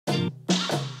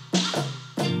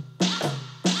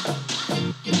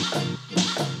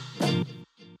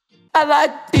I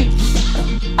like beets.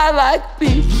 I like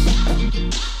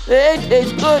beets. They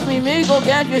taste good, mi amigo,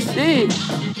 can't you see?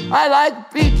 I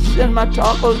like beets in my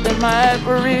tacos and my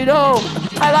burrito.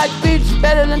 I like beets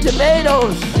better than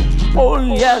tomatoes. Oh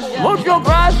yes, mucho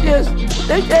gracias.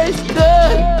 They taste good.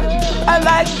 I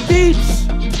like beets,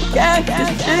 can't you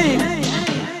see?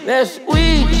 They're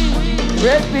sweet.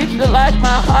 Red beets are like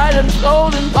my heart and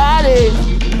soul and body.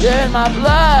 They're in my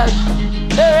blood.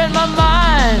 They're in my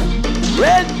mind.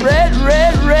 Red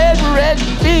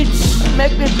beets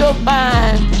make me feel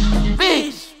fine.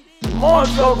 Beets,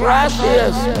 mucho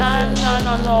gracias.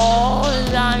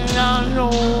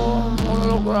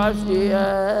 Mucho gracias.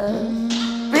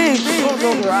 Beets,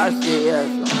 mucho gracias.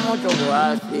 Mucho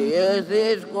gracias.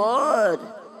 It's good.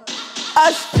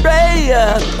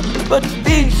 Australia puts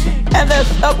beets and their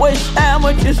Subway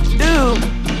sandwiches too.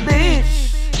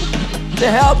 Beets,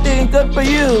 they're healthy and good for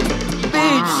you.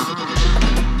 Beets,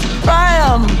 try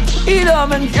them, eat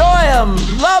them, enjoy them,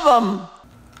 love them.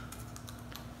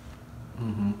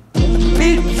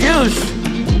 Beet juice,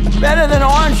 better than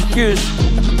orange juice,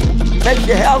 makes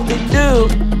you healthy too.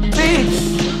 Beets,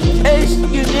 taste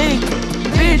unique.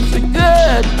 Beets are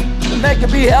good to make you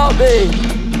be healthy.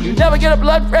 You never get a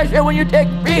blood pressure when you take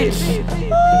beets.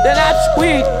 They're not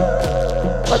sweet,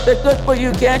 but they're good for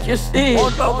you, can't you see?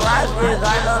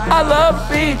 I love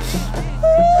beets.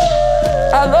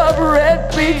 I love red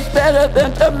beets better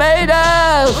than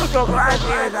tomatoes.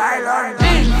 I love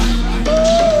beets.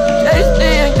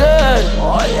 Tasty and good.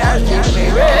 Oh yes,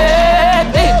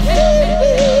 red beets.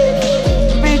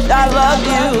 Beets, I love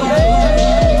you.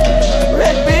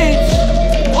 Red beets.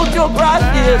 Mucho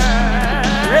gracias.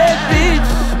 Red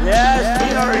beets. Yes,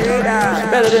 señorita. It's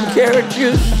better than carrot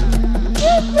juice.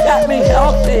 Got me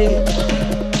healthy.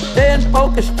 Staying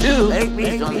focused too. Make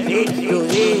me some beets to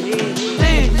eat.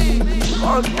 Beets.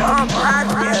 Oh,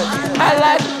 gracias. I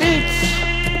like beets.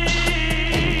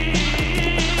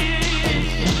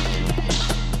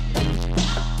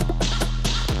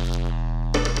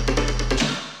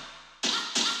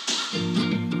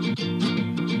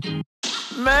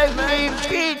 Make me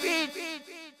beets.